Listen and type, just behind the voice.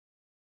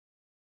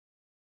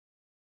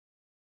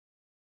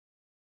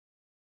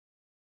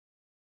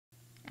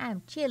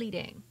am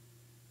cheerleading.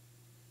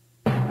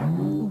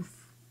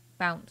 Oof.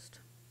 Bounced.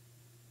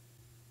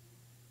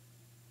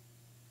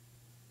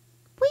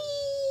 Whee!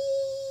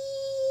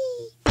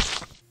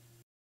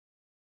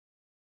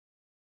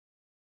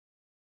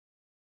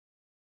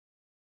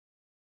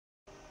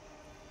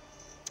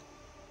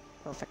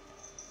 Perfect.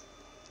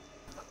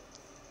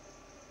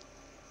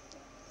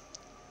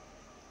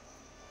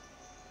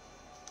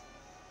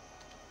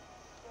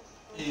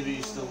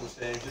 EV's still the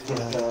same, just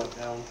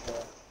down.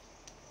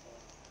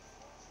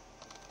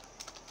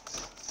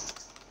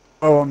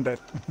 Oh, I'm dead.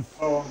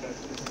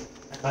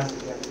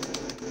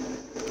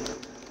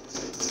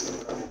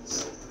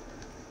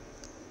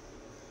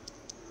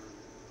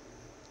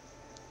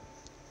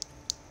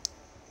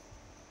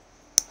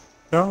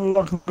 Yeah,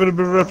 like I'm going to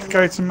be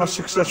replicating my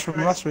success from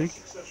last week.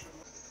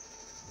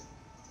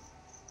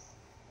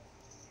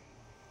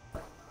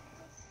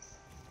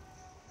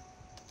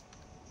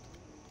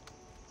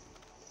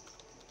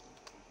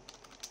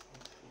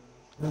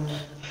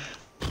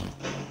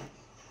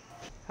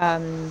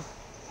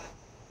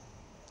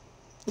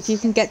 If you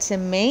can get to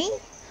me,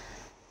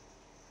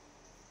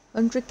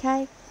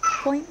 100k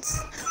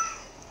points.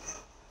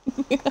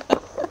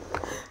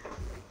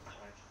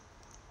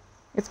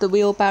 If the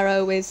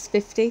wheelbarrow is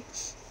 50.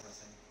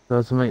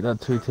 So to make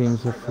that 2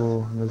 teams of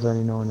 4, there's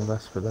only 9 of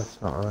us, but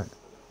that's not right.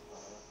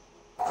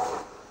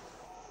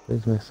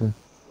 Who's missing?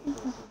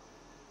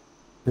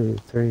 2,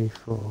 3,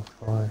 4,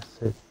 5,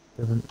 6,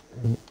 7,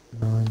 8,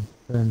 9,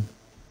 10.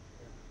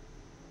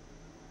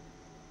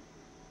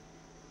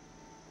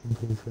 1,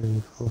 2,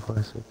 3, 4,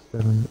 5, 6,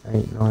 7,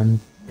 8, 9.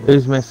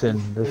 Who's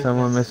missing? There's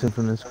someone missing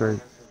from this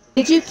group.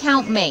 Did you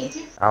count me?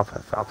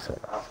 Alpha, Alpha.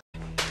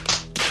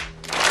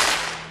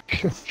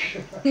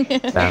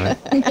 Damn it.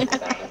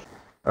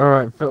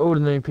 Alright, for all the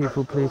new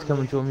people, please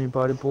come and join me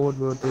by the board.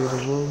 We'll do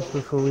the rules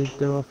before we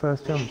do our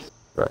first jumps.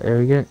 Right, here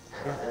we go.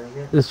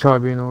 This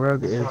tribunal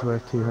rug is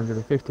worth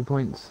 250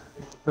 points.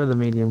 For the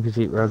medium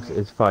Khajiit rugs,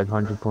 it's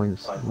 500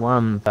 points.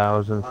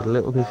 1,000 for the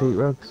little Khajiit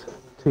rugs.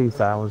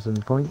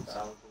 2,000 points.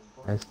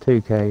 That's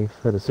 2k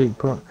for the soup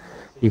pot.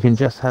 You can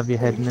just have your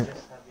head in it.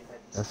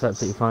 That's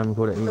absolutely fine. We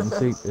call it eating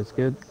soup. It's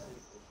good.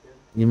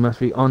 You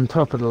must be on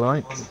top of the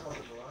light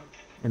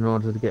in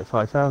order to get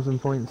 5,000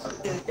 points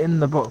in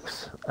the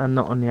box and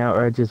not on the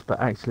outer edges,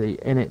 but actually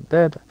in it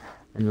dead,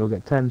 and you'll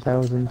get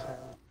 10,000.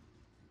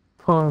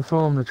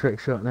 Perform the trick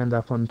shot and end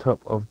up on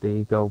top of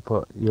the gold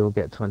pot, you'll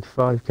get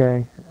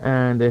 25k.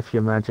 And if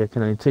you're magic,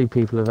 and only 2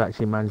 people have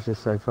actually managed this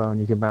so far,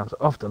 and you can bounce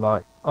off the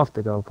light, off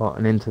the gold pot,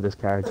 and into this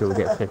character, you'll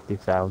get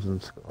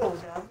 50,000 scores.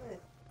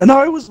 And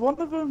I was one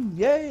of them,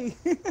 yay!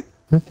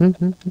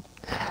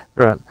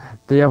 Right,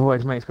 the other way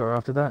to make score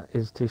after that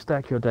is to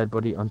stack your dead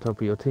body on top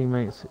of your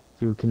teammates.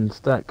 You can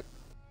stack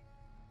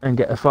and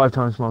get a 5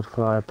 times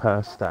multiplier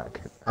per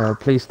stack.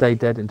 Please stay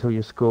dead until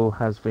your score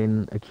has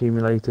been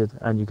accumulated,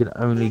 and you can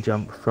only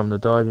jump from the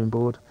diving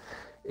board.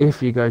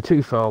 If you go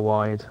too far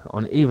wide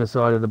on either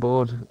side of the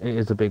board, it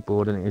is a big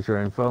board and it is your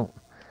own fault,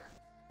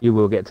 you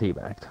will get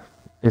teabagged.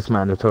 It's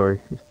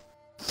mandatory.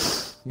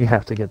 You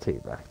have to get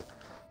teabagged.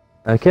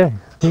 Okay,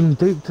 Team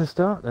Duke to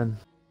start then.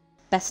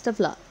 Best of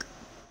luck.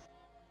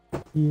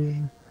 Yeah.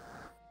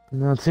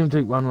 No, Team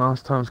Duke won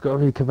last time. It's got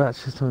to be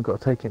Kvatch this time. We've got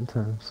to take it in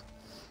turns.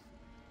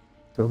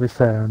 It's got to be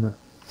fair, isn't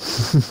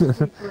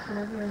it?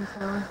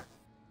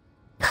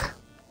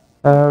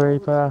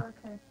 Reaper.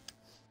 Okay.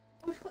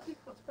 Which what you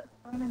put the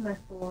phone in there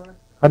for?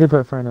 I did put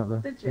a phone up there.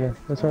 Did you? Yeah,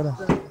 that's right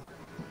there.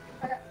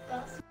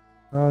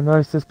 Oh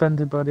no,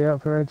 suspended by the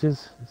upper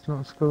edges. It's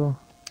not a score.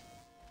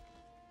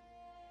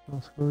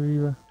 Not a score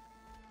either.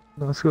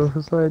 Not a score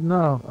for Slade.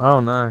 No. Oh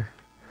no.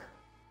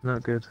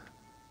 Not good.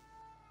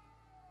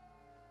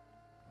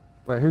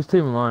 Wait, whose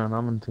team am I on?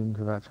 I'm on Team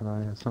Kvatch and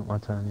I. It's not my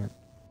turn yet.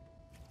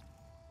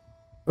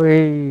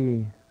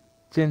 Whee!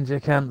 Ginger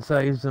Camp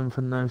saves them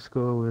for no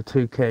score with a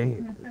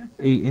 2k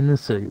eating the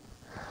soup.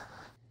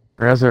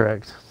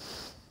 Resurrect.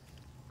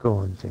 Go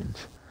on,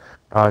 Ginge.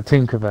 Alright,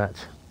 Team Kvatch.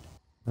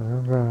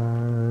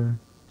 Alright.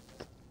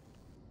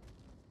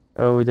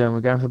 Oh, we're doing?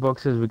 We're going for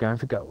boxes, we're going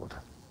for gold.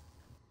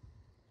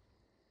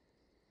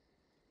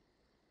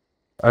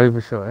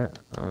 Overshot it.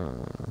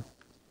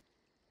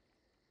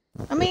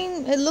 I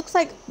mean, it looks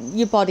like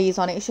your body's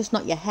on it, it's just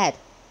not your head.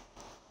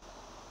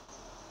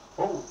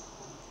 Oh.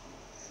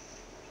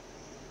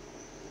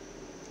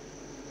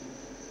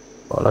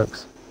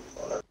 Bollocks.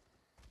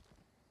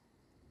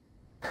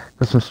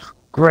 There's some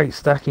great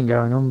stacking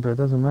going on, but it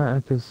doesn't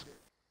matter because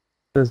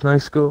there's no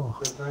score.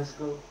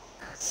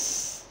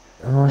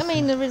 Oh, I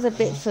mean, there is a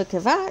bit for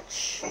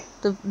Kvatch.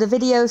 The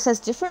video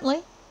says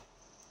differently.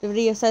 The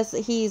video says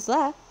that he's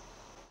there.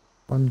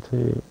 1,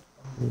 2,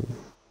 3.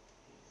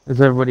 Is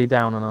everybody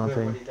down on our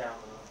team?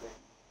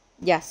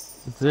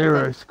 Yes.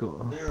 0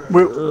 score.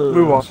 We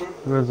won.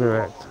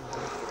 Resurrect.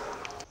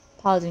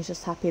 Paladin's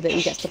just happy that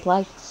he gets to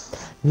play.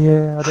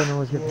 Yeah, I don't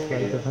always get to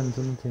play. Depends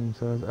on the team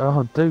size.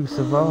 Oh, Duke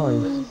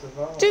survives.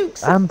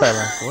 Dukes. And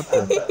Bella. What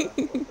the?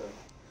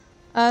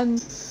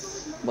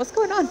 What's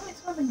going on?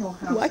 It's not in your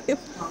house. Why?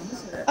 It's not,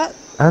 is it?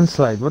 And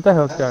Slade. What the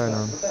hell's going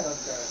on?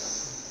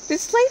 Did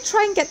Slade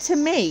try and get to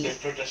me?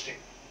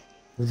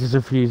 This is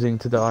refusing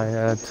to die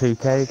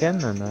 2k again,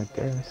 then I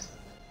guess.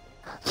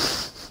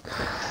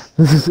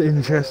 This is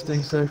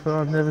interesting so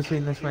far. I've never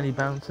seen this many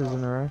bounces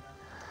in a row.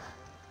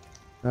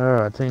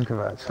 Alright, Team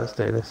Kvatch, let's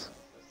do this.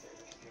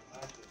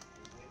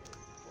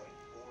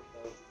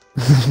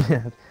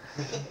 Yeah.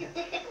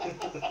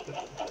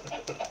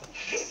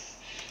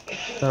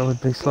 That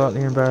would be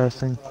slightly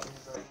embarrassing.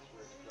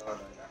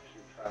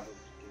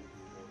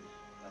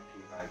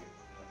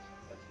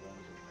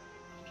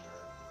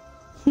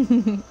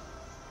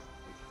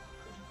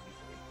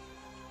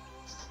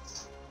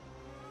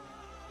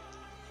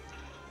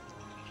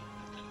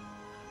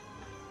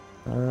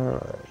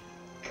 Alright.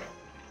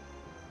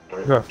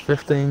 We got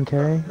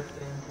 15k.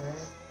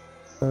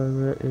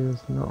 So it is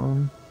not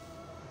on.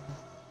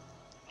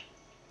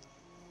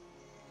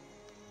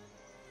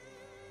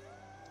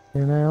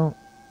 In out.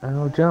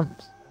 Out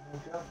jumps.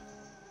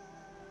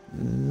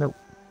 Nope.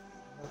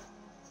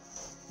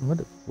 What?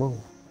 Whoa.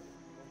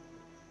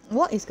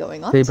 What is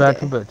going on Teabag today?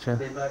 for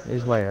Butcher.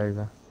 He's way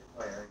over.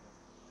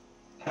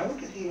 How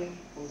did he over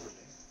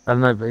I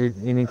don't know, but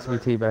he needs to be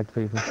teabagged,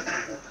 people.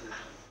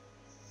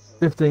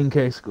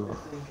 15k score.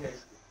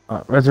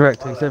 Alright,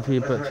 resurrect, except for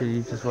your Butcher,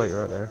 you just wait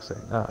right there. So,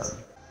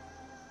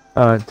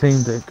 alright,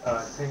 Team Duke.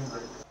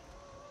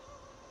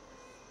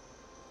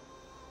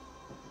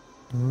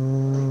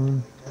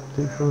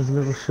 Duke was a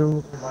little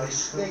short. My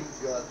stick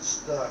got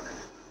stuck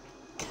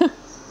to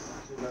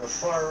the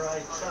far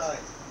right side.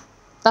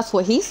 That's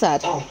what he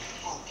said. Oh.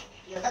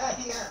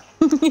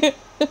 Yeah.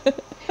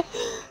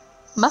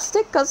 My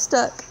stick got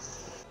stuck.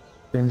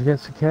 Ginger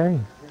gets a K.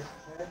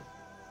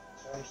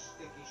 Some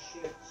sticky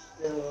shit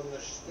still on the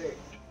stick.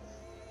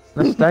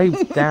 Let's stay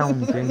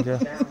down, Ginger.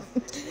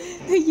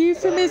 The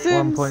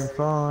euphemisms.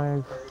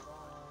 1.5.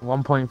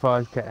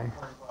 1.5k.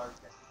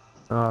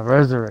 Oh,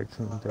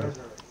 resurrecting, dude.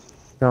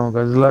 Come on,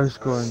 guys. Low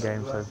scoring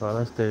game so far.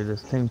 Let's do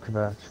this. Team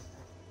Kvatch.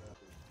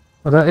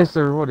 Well, that is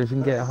the reward. If you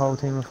can get a whole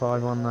team of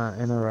 5 on that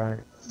in a row,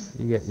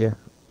 you get your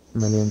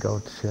 $1 million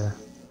gold to share.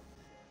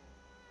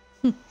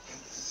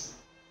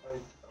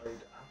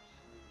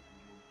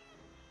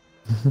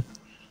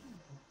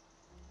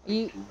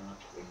 You.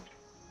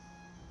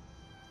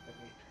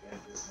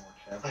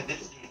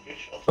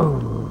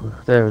 Oh,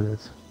 there it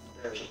is.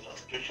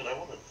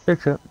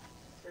 Fix it.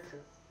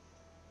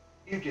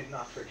 You did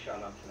not trick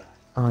shot onto that.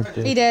 I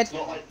did. He did.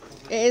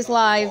 It is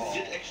live.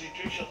 Did actually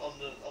trick shot on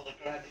the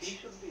ground. He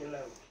shouldn't be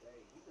allowed to play.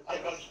 I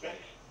got back.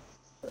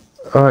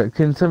 Alright,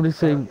 can somebody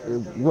see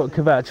what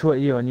Kvatch, what are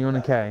you on? You on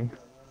a K?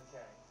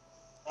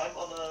 I'm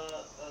on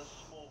a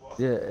small rock.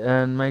 Yeah,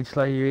 and Mage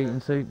Slayer, you eating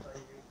soup?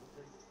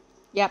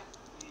 Yep.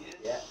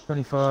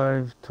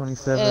 25,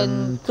 27,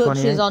 And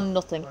Butcher's 28. on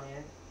nothing.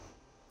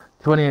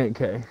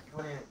 28k.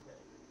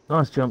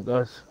 Nice jump,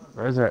 guys.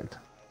 Resurrect.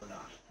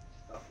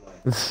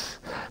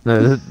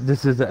 No,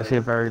 this is actually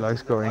a very low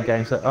scoring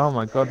game. So, oh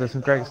my god, there's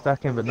some great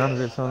stacking, but none of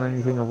it's on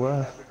anything of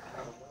worth.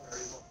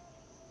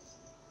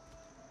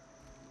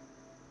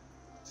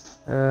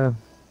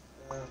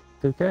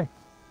 2k.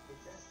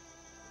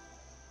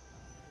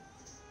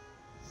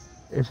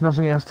 If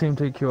nothing else, Team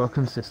TQ are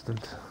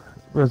consistent.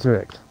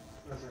 Resurrect.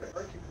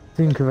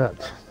 Team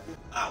Kvatch.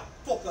 Ow,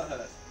 fuck that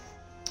hurt.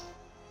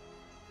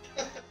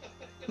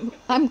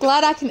 I'm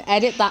glad I can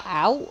edit that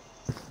out.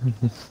 I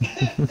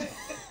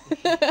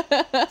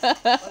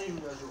didn't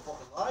realize you were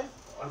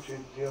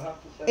fucking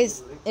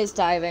live. It's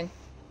diving.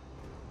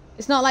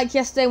 It's not like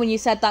yesterday when you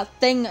said that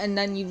thing and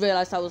then you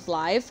realised I was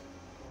live.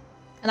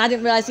 And I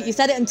didn't realise that you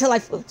said it until I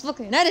was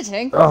fucking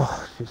editing.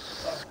 Oh,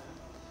 just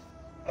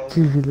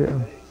cheesy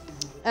little.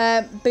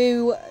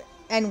 Boo,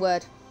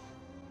 N-word.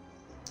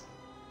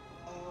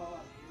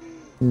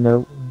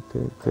 Nope.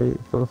 2, 3,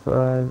 4, 5.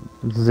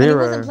 And he 0.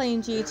 wasn't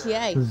playing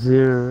GTA.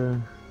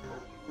 0.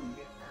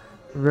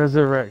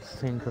 Resurrect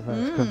Team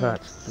Kvatch.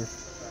 Kvatch.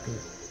 Just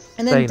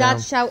And stay then Dad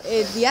down.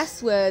 shouted the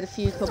S word a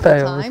few couple Stay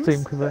of on times. with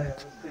Team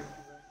Kvatch.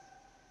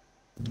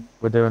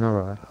 We're doing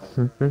alright.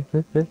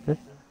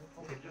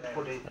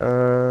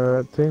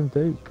 Team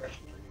Duke.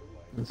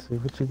 Let's see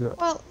what you got.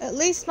 Well, at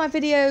least my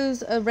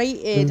videos are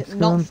rated It's not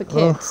gone. for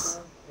kids.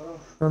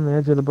 On the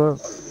edge of the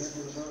box.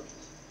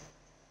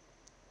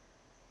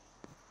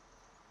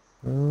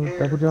 Oh,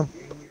 double jump.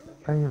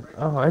 Bang.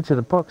 Oh, edge of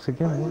the box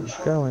again. What's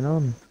going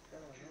on?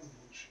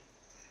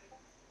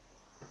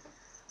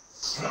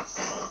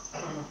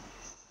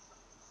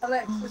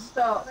 Alexa,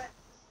 stop.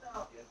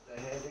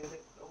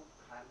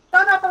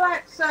 Shut up,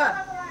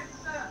 Alexa.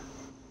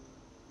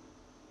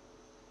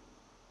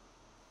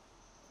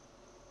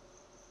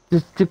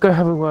 Just go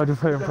have a word with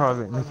her in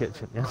private in the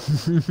kitchen, yeah?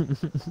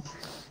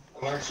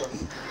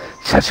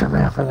 Shut your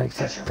mouth,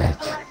 Alexa,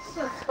 bitch.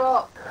 Alexa,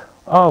 stop.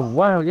 Oh,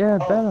 wow, yeah,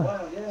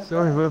 Bella.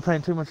 Sorry, we were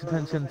paying too much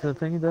attention to the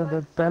thingy.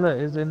 The Bella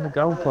is in the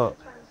goal pot.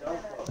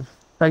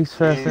 Face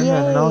first in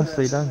there, Yay.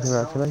 nicely done,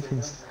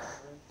 congratulations.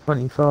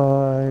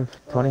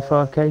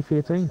 25k for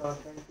your team.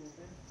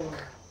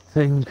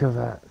 Team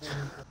Kvatch.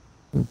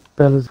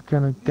 Bella's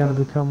gonna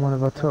become one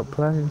of our top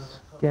players.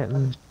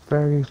 Getting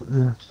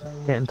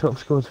top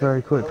scores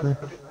very quickly.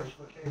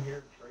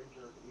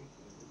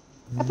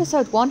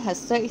 Episode 1 has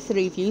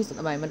 33 views at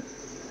the moment.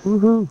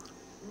 Woohoo!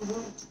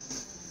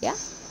 Yeah.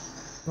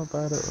 Not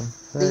bad at all.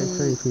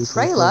 33 people.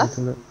 Trailer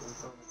to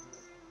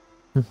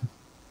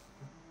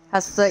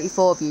has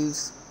 34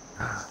 views.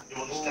 You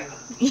want to stack them?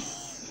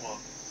 Come on.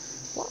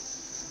 What?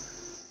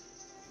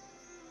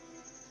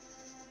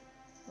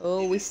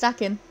 Oh, we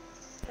stacking.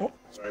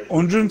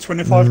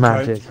 125k.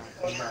 Magic.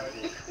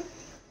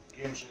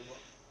 Games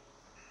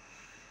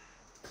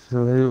So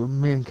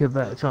me and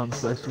Kvatch aren't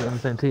supposed to be on the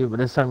same team, but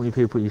there's so many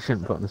people you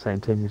shouldn't put on the same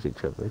team as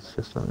each other. It's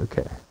just not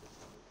okay.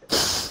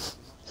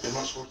 They're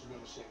not supposed to be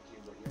on the same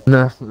team, but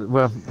yeah. No,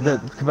 well,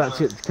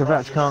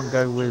 Kvatch can't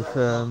go with.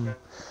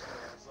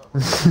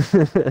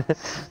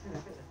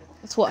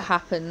 It's what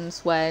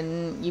happens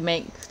when you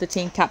make the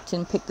team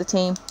captain pick the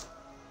team.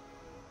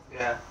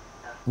 Yeah.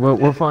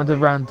 We'll find a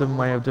random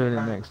way of doing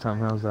it next time.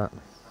 How's that?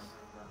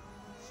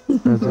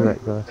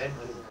 Resurrect guys.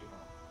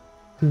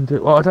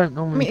 Well, I don't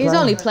normally. I mean, he's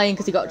only playing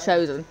because he got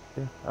chosen.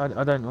 Yeah,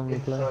 I don't normally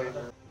play.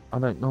 I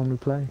don't normally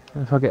play.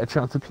 If I get a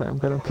chance to play, I'm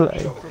gonna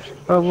play.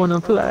 I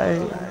wanna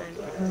play.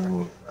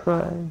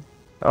 Play.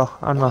 Oh,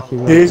 unlucky.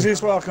 The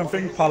easiest way I can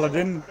think,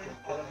 Paladin.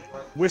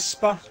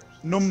 Whisper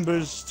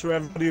numbers to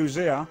everybody who's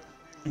here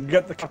and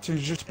get the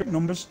captains just to pick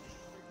numbers.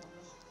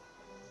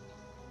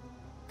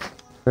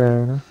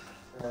 Fair enough.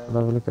 I'll have a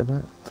look at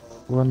that.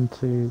 1,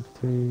 2,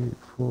 3,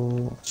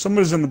 4.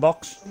 Somebody's in the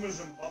box.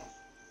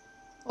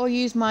 Or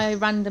use my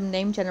random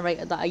name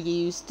generator that I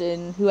used,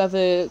 and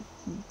whoever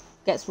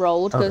gets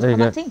rolled Oh, goes there on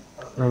you that go. team.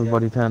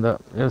 Everybody turned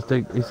up. Yes,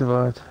 he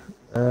survived.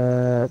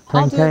 I'll do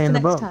 10k it for in the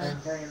next box. time.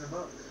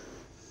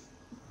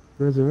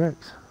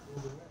 Resurrect.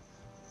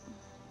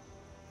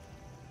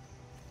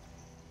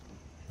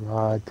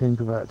 Right, Team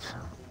Kvatch.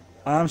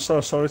 I'm so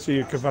sorry to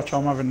you, Kvatch.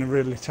 I'm having a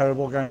really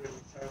terrible game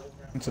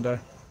today.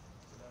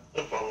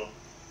 No problem.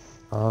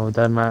 Oh, it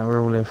doesn't matter.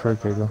 We're all here for a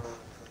giggle.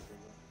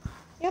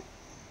 Yep.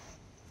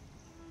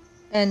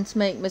 And to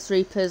make Miss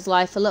Reaper's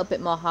life a little bit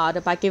more harder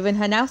by giving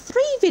her now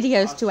 3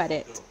 videos to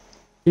edit.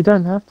 You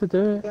don't have to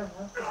do it.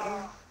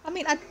 I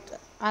mean,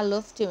 I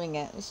love doing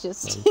it. It's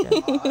just There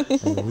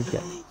we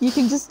go. you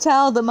can just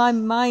tell that my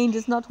mind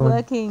is not 1,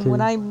 working 2, when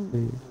I'm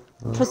 3,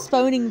 4,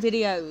 postponing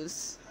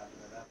videos.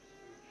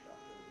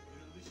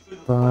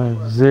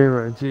 5,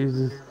 0.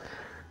 Jesus.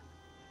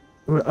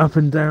 We're up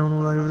and down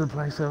all over the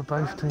place of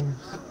both teams.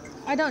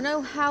 I don't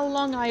know how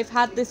long I've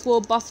had this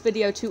World Boss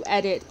video to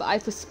edit, but I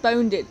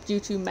postponed it due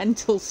to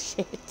mental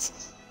shit.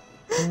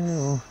 Yeah,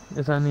 well,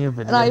 it's only a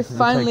video. And I It'll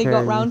finally take care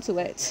got of round to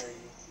it.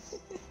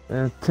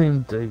 you.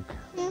 Team Duke.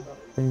 Yeah.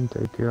 Team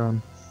Duke, you're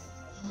on.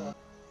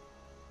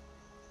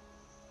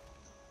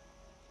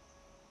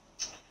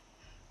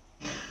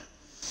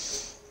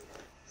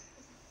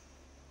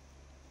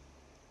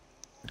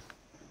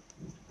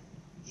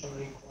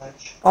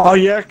 Oh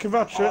yeah,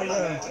 Kvatch.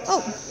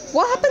 Oh,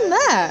 what happened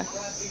there?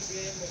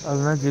 I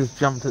imagine you just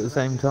jumped at the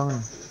same time.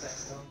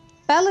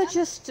 Bella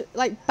just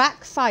like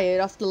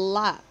backfired off the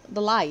light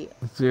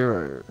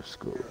 0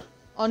 scored.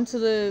 onto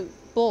the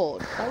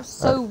board. That was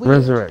so weird.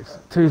 Resurrect.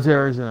 2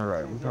 zeros in a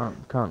row. We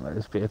can't let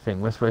this be a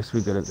thing. We're supposed to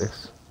be good at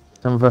this.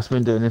 Some of us have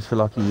been doing this for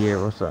like a year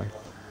or so.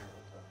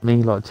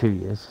 Me, like 2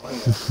 years.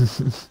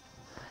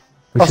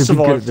 We should be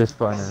good at this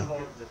by now.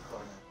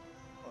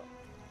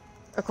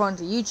 According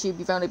to YouTube,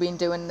 you've only been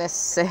doing this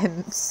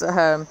since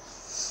Well,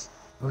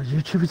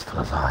 YouTube is full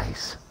of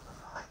lies.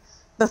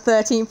 the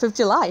 13th of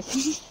July.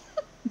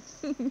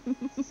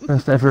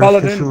 First ever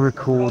Paladin. official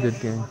recorded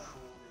game.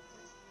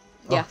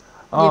 Yeah,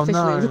 Oh the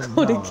no, officially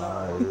recorded.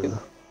 no.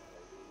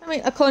 I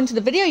mean, according to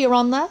the video, you're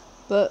on there,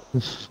 but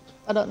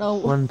I don't know.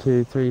 1,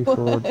 2, 3, 4.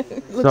 Looks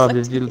So like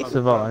did you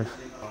survive?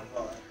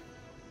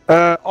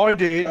 I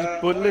did,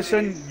 but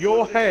listen,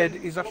 your head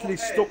is actually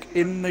stuck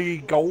in the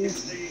gold.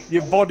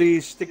 Your body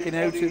is sticking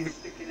out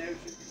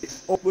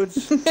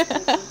upwards. So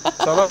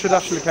that should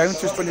actually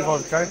count as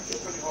 25k.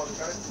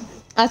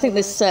 I think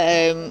this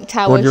What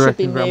tower do you should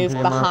be reckon, Grumpy moved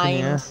and Martin,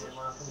 yeah? behind.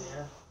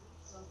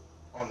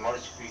 On my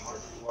screen,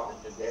 it's on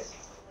the deck.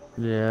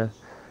 Yeah.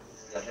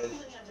 The head.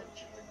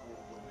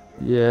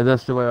 Yeah,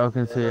 that's the way I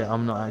can see it.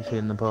 I'm not actually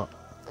in the pot.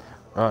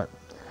 Right.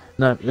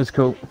 No, it's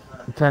cool.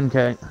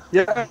 10k.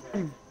 Yeah,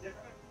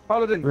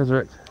 Paladin.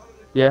 Resurrect.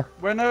 Yeah.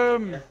 When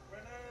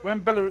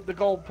Bella at the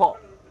gold pot,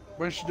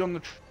 when she done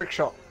the trick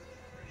shot,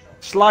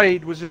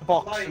 Slade was in the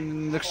box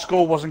and the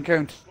score wasn't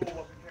counted.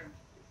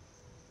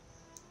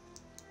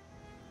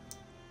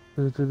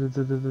 Right,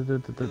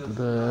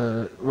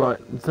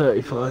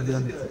 35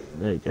 then.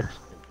 There you go. I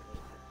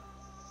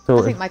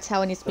Sorted. think my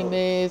tower needs to be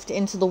moved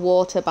into the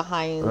water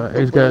behind Right, the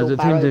who's going? Is it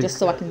Team wheelbarrow, Duke? just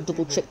so I can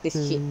double check this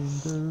shit.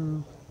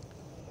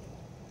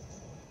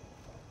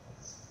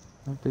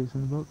 Updates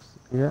in the box.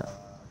 Yeah.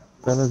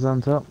 Bella's on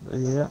top.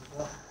 Yeah.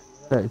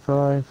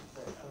 35.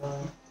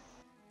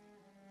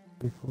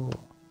 34.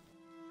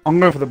 I'm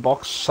going for the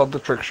box, sod the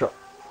trick shot.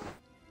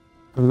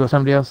 Have we got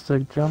somebody else to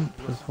jump?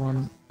 Just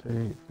 1,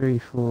 2, 3,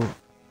 4.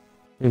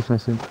 Who's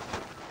missing?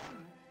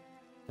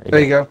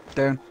 There you go,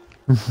 down.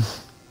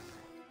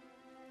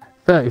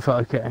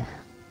 35k.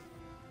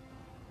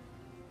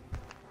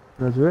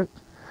 Resurrect.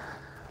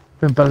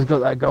 Then Bella's got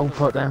that gold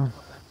pot down.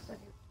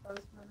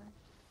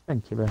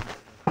 Thank you, Bella.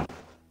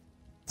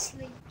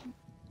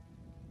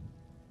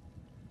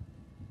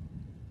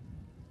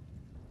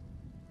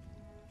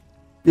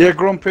 Yeah,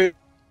 Grumpy.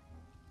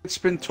 It's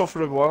been tough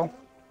for a while.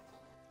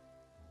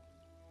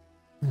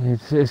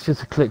 It's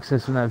just a click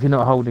system now. If you're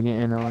not holding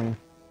it in, are you?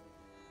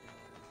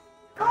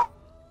 I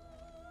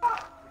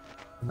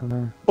don't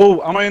know.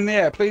 Oh, am I in the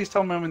air? Please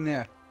tell me I'm in the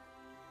air.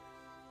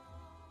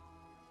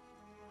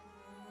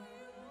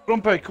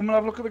 Grumpy, come and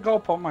have a look at the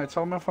gold pot, mate.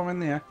 Tell me if I'm in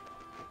the air.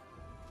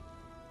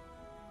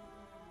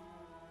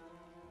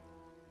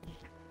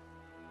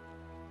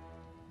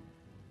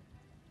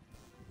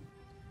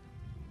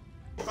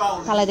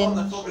 Paladin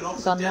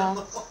gone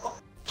now.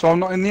 So I'm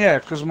not in the air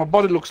because my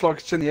body looks like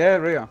it's in the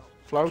air here,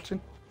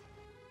 floating.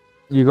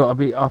 You got to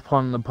be up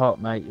on the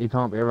pot, mate. You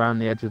can't be around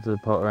the edges of the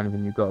pot or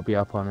anything. You've got to be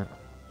up on it.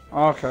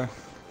 Okay.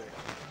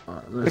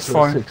 Right, It's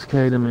fine.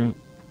 6k to me.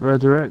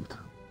 Resurrect.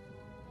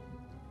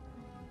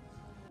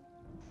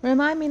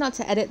 Remind me not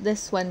to edit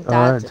this when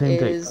Alright, Dad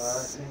Team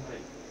is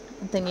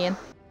thingying.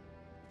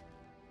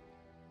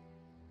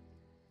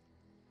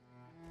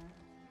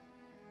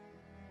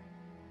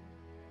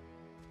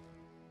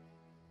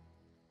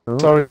 Oh,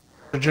 Sorry,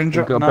 Ginger.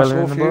 you've got a Nice belly in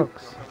wolf the you.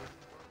 box.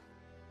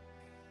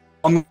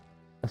 On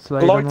A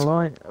slave on the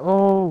light. light.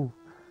 Oh!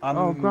 and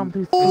Oh,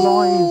 Grumpy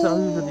flies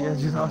over the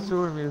edges. I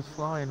saw him, he was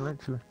flying,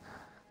 literally.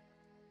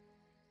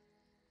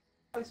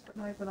 Close but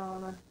no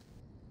banana.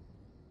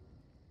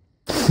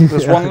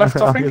 There's one left,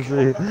 I think.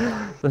 can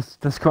see.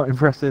 That's quite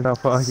impressive how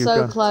far you've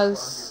So gone.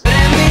 close.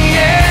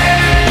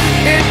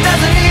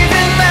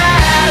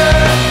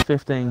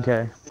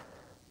 15k.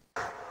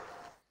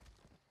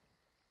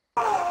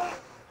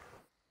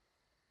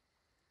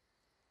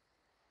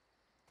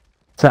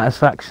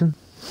 Satisfaction.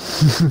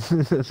 I was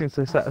going to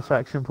say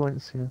satisfaction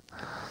points, yeah.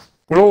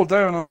 We're all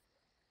down. I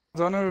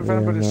don't know if Yeah,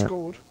 anybody yeah.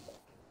 scored.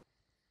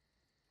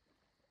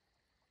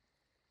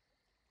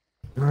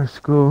 No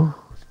score.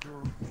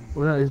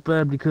 Well, that is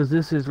bad because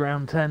this is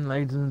round 10,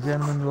 ladies and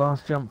gentlemen, the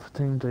last jump for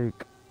Team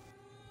Duke.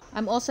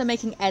 I'm also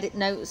making edit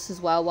notes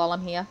as well while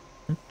I'm here.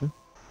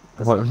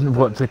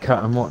 What to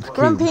cut and what to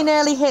Grumpy keep.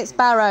 nearly hits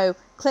Barrow.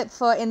 Clip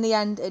for in the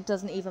end, it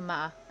doesn't even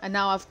matter. And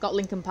now I've got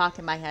Linkin Park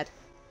in my head.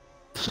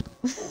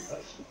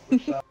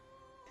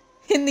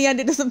 In the end,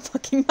 it doesn't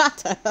fucking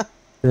matter.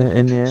 Yeah,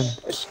 in the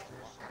end.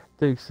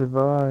 Duke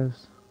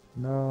survives.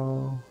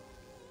 No.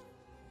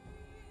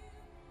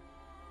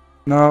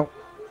 No.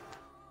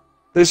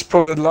 This is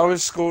probably the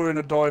lowest score in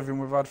a diving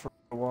we've had for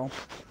a while.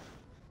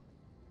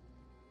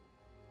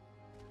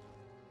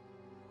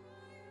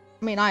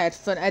 I mean, I had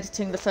fun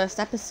editing the first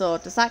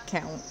episode. Does that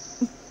count?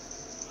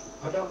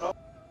 I don't know.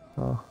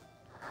 Oh.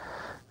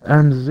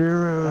 And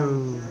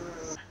 0.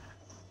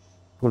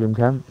 Call him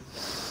Camp.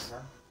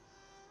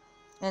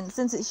 And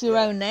since it's your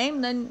own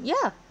name, then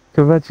yeah.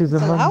 Kvatch is a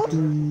Is it allowed?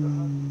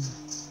 monkey.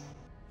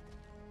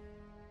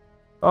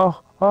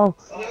 Oh, so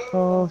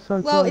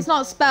Well, close. it's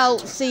not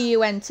spelled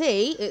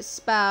C-U-N-T. It's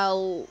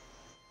spelled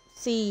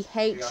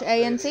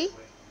C-H-A-N-T.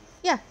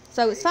 Yeah,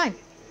 so it's fine.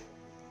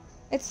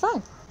 It's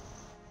fine.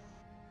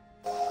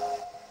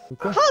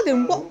 Okay.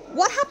 Paladin,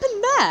 what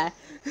happened there?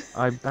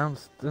 I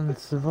bounced and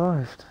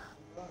survived.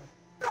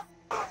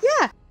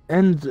 Yeah.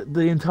 And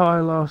the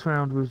entire last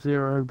round with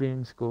 0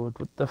 being scored.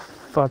 What the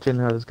fudging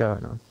hell is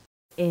going on?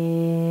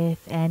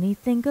 If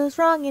anything goes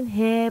wrong in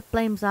here,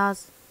 blames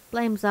us.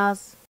 Blames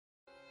us.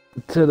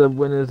 To the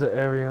winners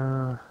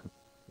area.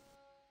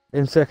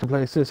 In second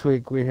place this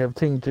week we have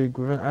Team Duke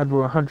with an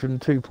Admiral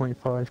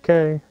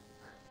 102.5k.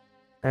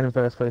 And in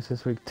first place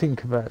this week Team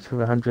Kvatch with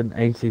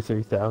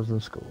 183,000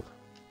 scored.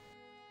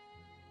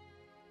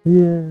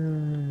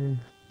 Yay!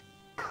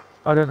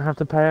 I don't have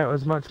to pay out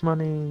as much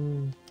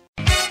money.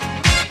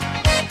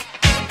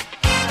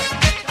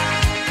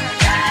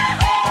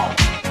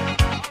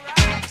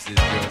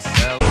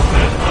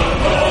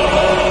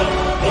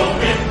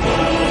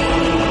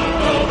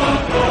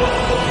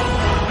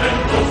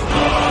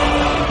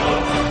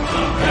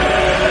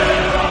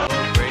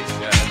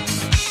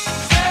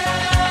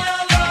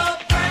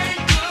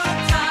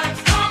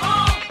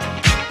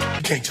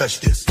 Can't touch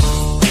this.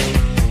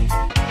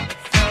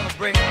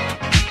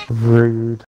 Rude.